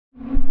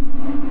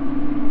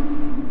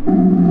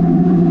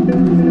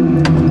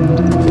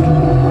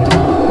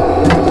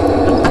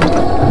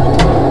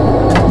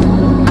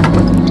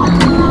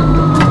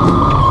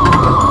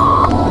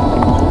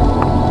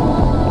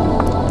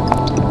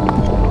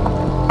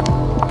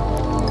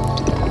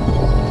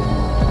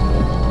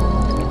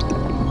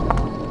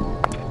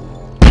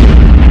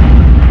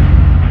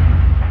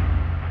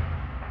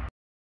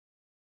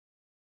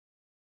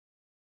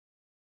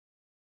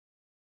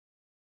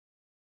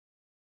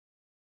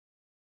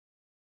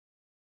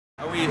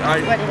Are we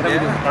running?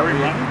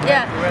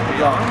 Yeah.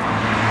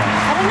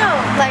 I don't know,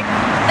 like,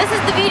 this is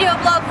the video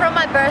blog from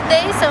my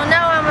birthday, so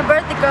now I'm a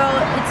birthday girl.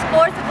 It's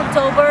 4th of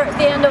October,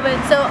 the end of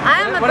it, so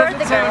I am a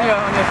birthday girl. On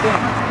your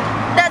thing?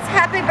 That's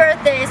happy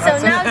birthday,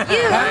 so now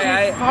you...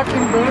 Happy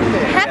fucking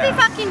birthday! Happy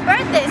fucking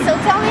birthday, so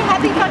tell me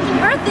happy fucking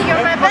birthday,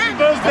 you're my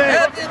band.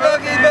 Happy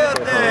fucking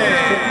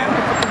birthday!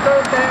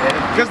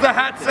 Because the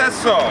hat says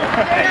so.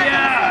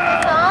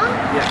 Yeah!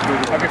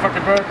 Happy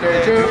fucking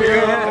birthday to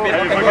you!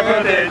 Happy fucking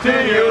birthday to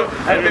you!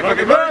 Happy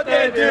fucking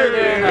birthday to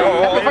you!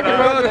 Happy fucking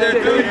birthday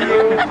to you!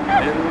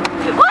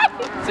 What?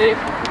 See?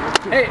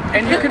 Hey,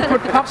 and you can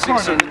put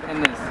popcorn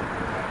in this.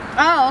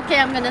 Oh, okay,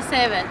 I'm gonna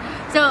save it.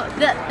 So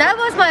that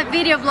was my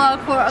video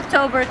vlog for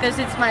October because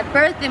it's my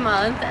birthday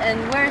month and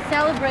we're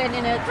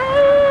celebrating it.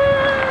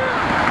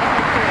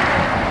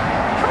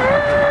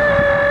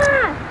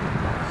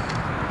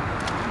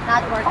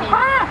 Not working.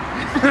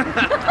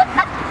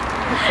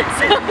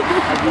 So,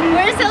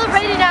 we're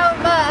celebrating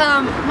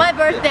my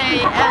birthday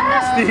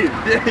and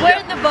we're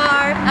in the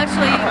bar.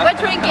 Actually, we're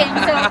drinking.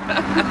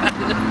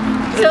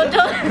 So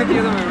don't. The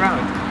other way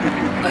around.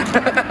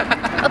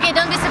 Okay,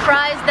 don't be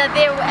surprised that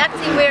they were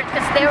acting weird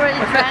because they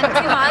already drank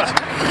too much.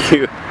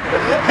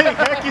 Hey,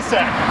 Hacky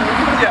Sack!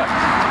 Yeah,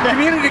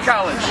 community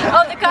college.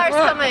 Oh, the car's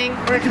coming.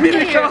 We're at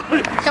community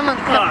college. Come on,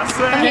 come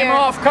Came here.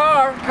 off,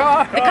 car.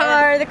 The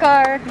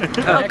car.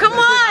 Oh, come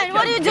on!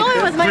 What are you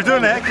doing with my... We're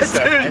doing a Hacky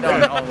Sack. I don't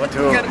know what to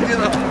do.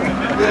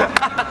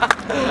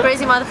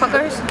 Crazy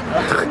motherfuckers.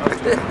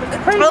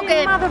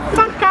 Okay,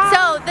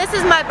 so this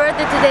is my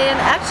birthday today, and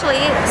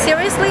actually,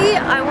 seriously,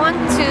 I want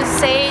to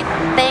say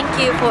thank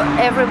you for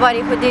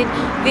everybody who did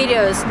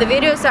videos. The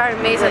videos are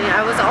amazing.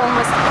 I was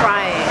almost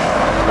crying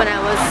when I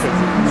was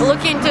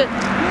looking to...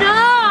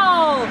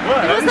 No!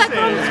 What? It was like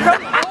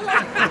from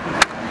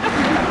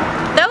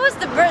that was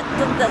the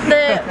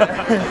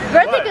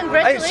birthday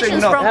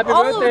congratulations from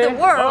all over the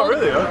world. Oh,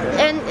 really?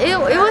 Okay. And it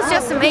was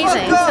just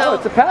amazing. So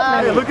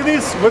Hey, look at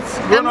these. What's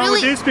going on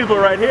with these people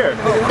right here?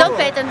 don't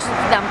pay attention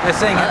to them. They're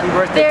saying happy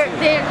birthday.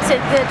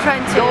 They're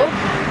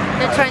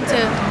trying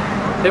to.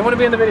 They want to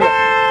be in the video.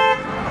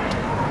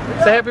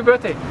 Say happy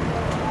birthday.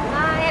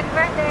 Happy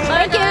birthday.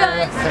 Thank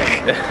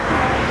you.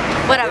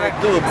 Whatever.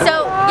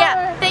 So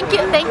yeah, thank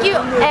you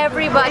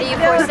everybody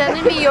for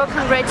sending me your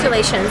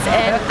congratulations,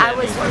 and I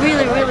was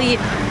really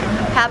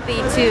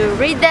happy to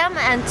read them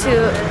and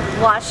to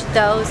watch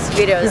those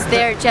videos.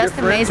 They're just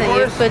amazing.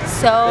 You put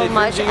so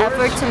much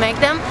effort to make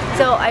them,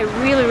 so I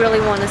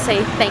really want to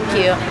say thank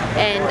you,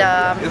 and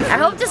I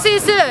hope to see you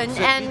soon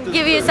and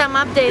give you some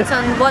updates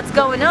on what's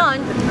going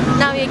on.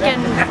 Now you can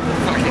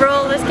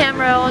roll this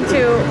camera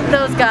onto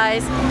those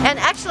guys, and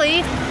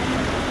actually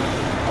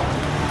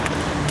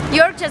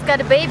York just got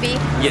a baby,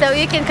 so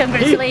you can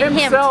congratulate him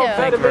too.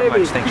 Thank you very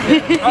much,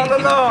 thank you. All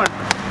alone.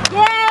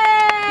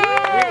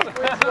 Yay!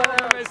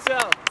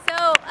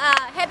 So,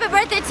 happy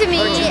birthday to me,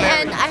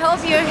 and I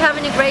hope you're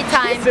having a great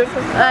time.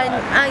 And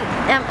I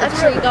am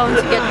actually going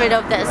to get rid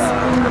of this.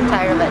 I'm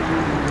tired of it.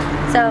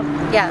 So,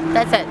 yeah,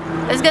 that's it.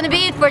 That's gonna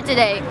be it for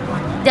today.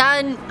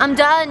 Done. I'm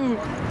done.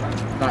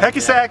 Hacky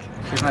Sack!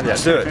 She's not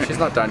Let's do it. She's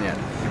not done yet.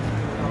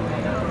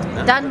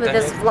 Done with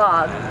this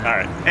vlog.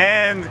 Alright,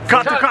 and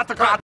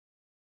cut.